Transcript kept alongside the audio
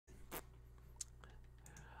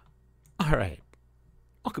All right.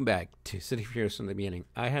 Welcome back to City of Heroes from the beginning.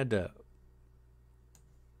 I had to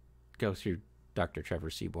go through Dr. Trevor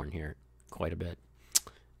Seaborn here quite a bit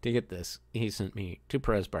to get this. He sent me to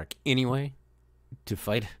Perez Bark anyway to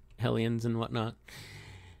fight Hellions and whatnot.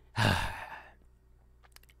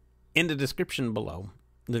 In the description below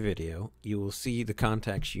the video, you will see the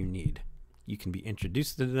contacts you need. You can be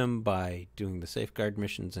introduced to them by doing the safeguard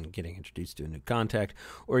missions and getting introduced to a new contact,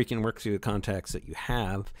 or you can work through the contacts that you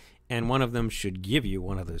have, and one of them should give you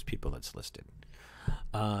one of those people that's listed.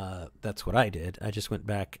 That's what I did. I just went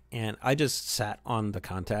back and I just sat on the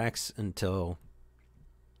contacts until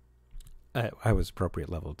I was appropriate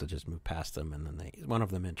level to just move past them, and then one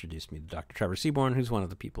of them introduced me to Dr. Trevor Seaborn, who's one of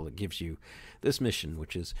the people that gives you this mission,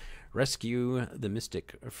 which is rescue the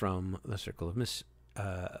mystic from the circle of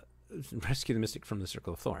rescue the mystic from the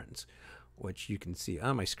circle of thorns, which you can see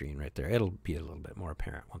on my screen right there. It'll be a little bit more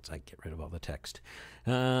apparent once I get rid of all the text.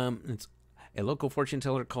 It's a local fortune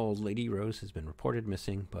teller called Lady Rose has been reported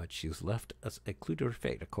missing, but she's left us a clue to her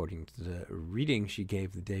fate. According to the reading she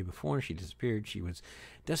gave the day before she disappeared, she was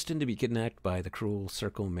destined to be kidnapped by the cruel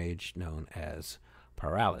circle mage known as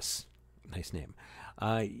Paralysis. Nice name.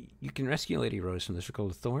 You can rescue Lady Rose from the Circle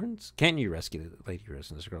of Thorns. Can you rescue Lady Rose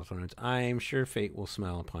from the Circle of Thorns? I'm sure fate will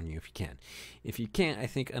smile upon you if you can. If you can't, I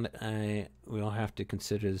think we'll have to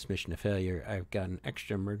consider this mission a failure. I've got an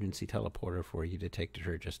extra emergency teleporter for you to take to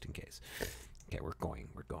her just in case. Okay, we're going.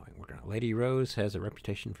 Lady Rose has a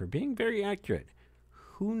reputation for being very accurate.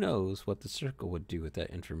 Who knows what the Circle would do with that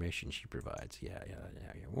information she provides? Yeah.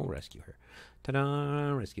 We'll rescue her.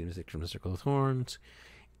 Ta-da! Rescue the mystic from the Circle of Thorns.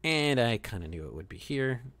 And I kind of knew it would be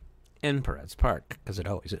here in Perez Park, because it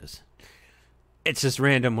always is. It's just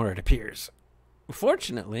random where it appears.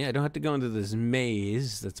 Fortunately, I don't have to go into this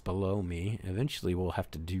maze that's below me. Eventually, we'll have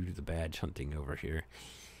to do the badge hunting over here.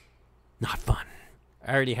 Not fun.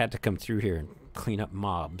 I already had to come through here and clean up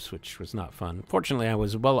mobs, which was not fun. Fortunately,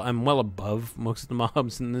 I'm well above most of the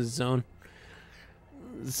mobs in this zone.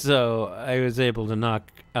 So I was able to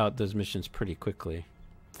knock out those missions pretty quickly.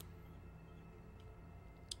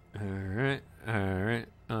 Alright.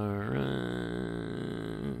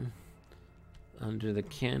 Under the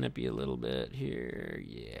canopy a little bit here.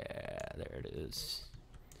 Yeah, there it is.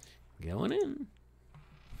 Going in.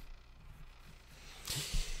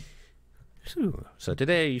 So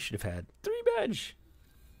today you should have had 3 badge.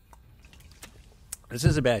 This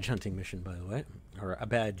is a badge hunting mission, by the way. Or a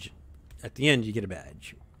badge. At the end, you get a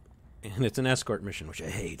badge. And it's an escort mission, which I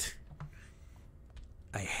hate.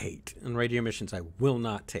 And radio missions I will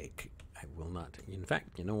not take. In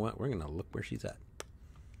fact, you know what? We're going to look where she's at.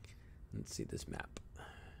 Let's see this map.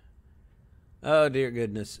 Oh, dear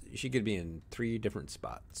goodness. She could be in 3 different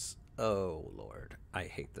spots. Oh, Lord. I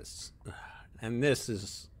hate this. And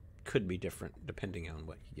this could be different depending on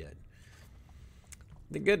what you get.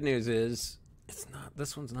 The good news is,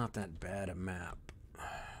 this one's not that bad a map.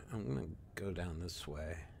 I'm going to go down this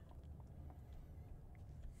way.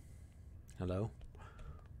 Hello?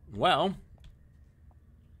 Well,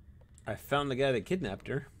 I found the guy that kidnapped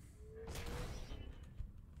her.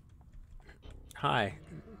 Hi.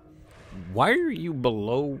 Why are you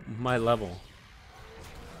below my level?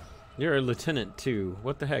 You're a lieutenant too.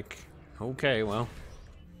 What the heck? Okay, well,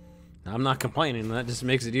 I'm not complaining. That just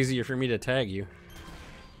makes it easier for me to tag you.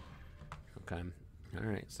 Okay.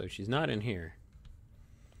 Alright, so she's not in here.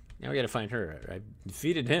 Now we gotta find her. I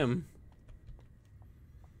defeated him.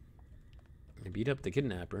 I beat up the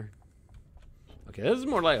kidnapper. Okay, this is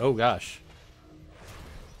more like... Oh, gosh.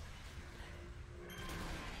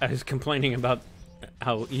 I was complaining about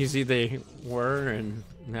how easy they were, and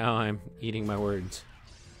now I'm eating my words.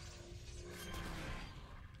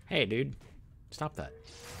 Hey, dude. Stop that.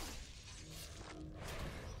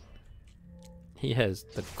 He has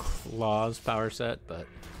the claws power set, but...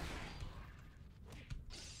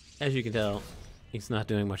 as you can tell, he's not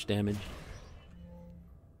doing much damage.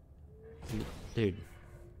 Dude,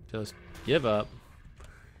 just give up.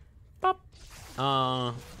 Pop.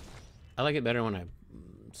 I like it better when I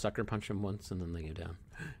sucker punch him once and then they go down.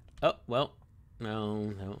 Oh, well.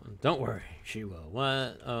 No. Don't worry. She will.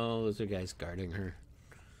 What? Oh, those are guys guarding her.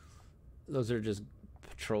 Those are just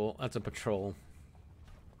patrol. That's a patrol.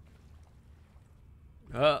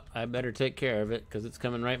 Oh, I better take care of it because it's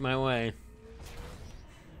coming right my way.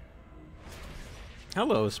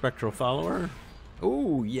 Hello, spectral follower.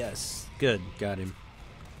 Oh, yes. Good. Got him.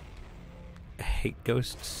 I hate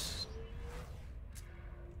ghosts.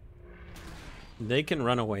 They can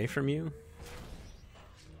run away from you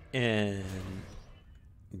and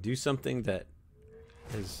do something that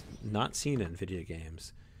is not seen in video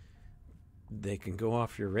games. They can go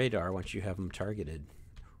off your radar once you have them targeted.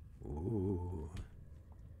 Ooh.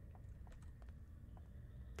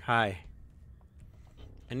 Hi.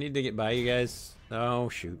 I need to get by you guys. Oh,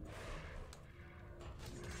 shoot.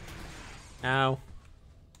 Ow.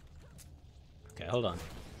 Okay, hold on.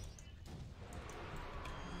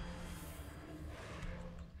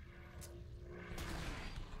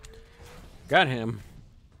 Got him.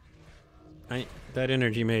 That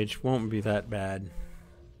energy mage won't be that bad.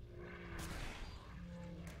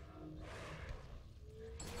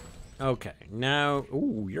 Okay, now...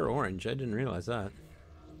 Ooh, you're orange. I didn't realize that.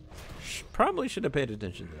 Probably should have paid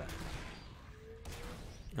attention to that.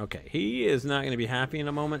 Okay, he is not going to be happy in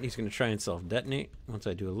a moment. He's going to try and self-detonate once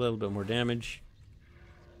I do a little bit more damage.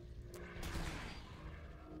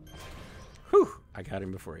 Whew! I got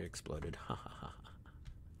him before he exploded. Ha ha ha.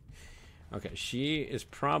 Okay, she is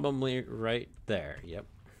probably right there. Yep.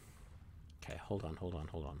 Okay, hold on.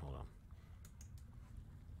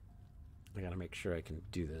 I gotta make sure I can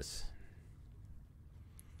do this.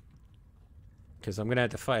 Because I'm gonna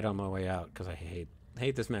have to fight on my way out, because I hate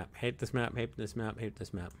this map. Hate this map.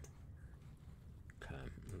 Okay,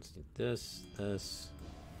 let's do this.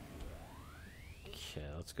 Okay,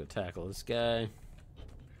 let's go tackle this guy.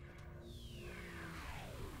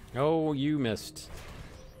 Oh, you missed.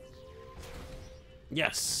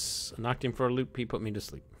 Yes! I knocked him for a loop. He put me to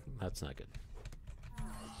sleep. That's not good.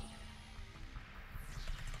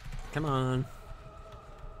 Come on.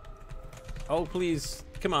 Oh, please.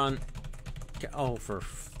 Come on. Oh, for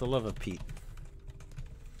the love of Pete.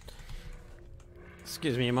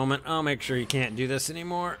 Excuse me a moment. I'll make sure you can't do this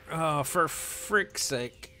anymore. Oh, for frick's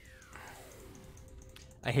sake.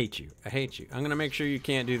 I hate you. I'm going to make sure you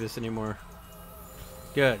can't do this anymore.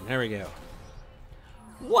 Good. There we go.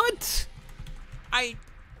 What?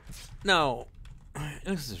 No.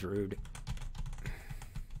 This is rude.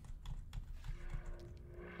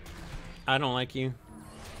 I don't like you.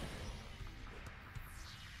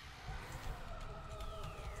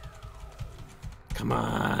 Come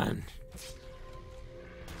on.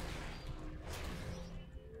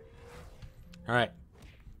 All right.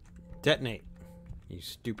 Detonate. You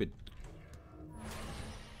stupid.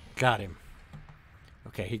 Got him.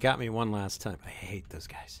 Okay, he got me one last time. I hate those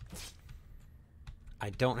guys. I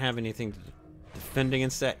don't have anything to defend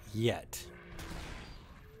against that yet.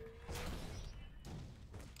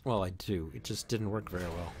 Well, I do. It just didn't work very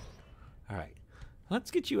well. All right. Let's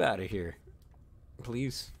get you out of here.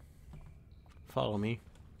 Please. Follow me.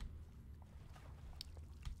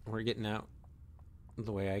 We're getting out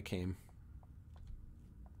the way I came.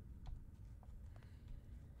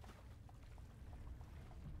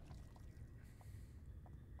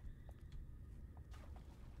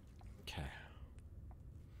 Okay.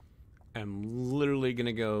 I'm literally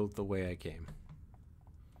gonna go the way I came.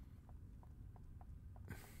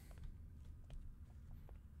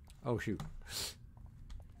 Oh, shoot.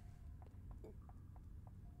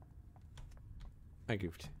 I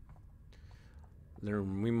goofed.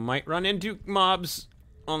 We might run into mobs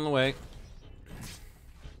on the way.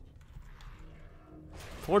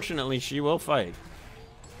 Fortunately, she will fight.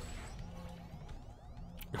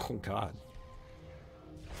 Oh, God.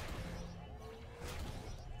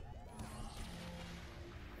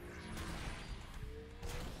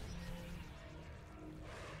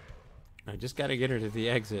 I just gotta get her to the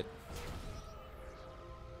exit.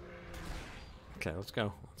 Okay, let's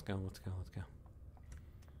go. Let's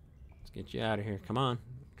get you out of here. Come on.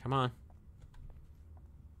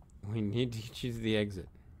 We need to get you to the exit.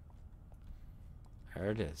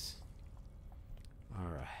 There it is.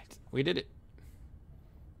 Alright. We did it.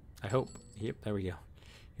 I hope. Yep, there we go.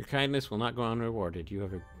 Your kindness will not go unrewarded. You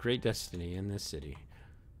have a great destiny in this city.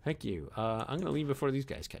 Thank you. I'm going to leave before these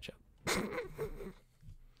guys catch up.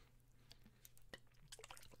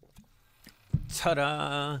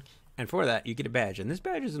 Ta-da! And for that, you get a badge. And this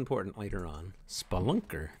badge is important later on.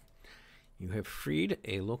 Spelunker. You have freed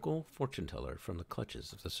a local fortune teller from the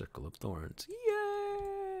clutches of the Circle of Thorns.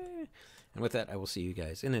 Yay! And with that, I will see you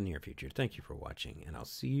guys in the near future. Thank you for watching, and I'll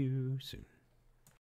see you soon.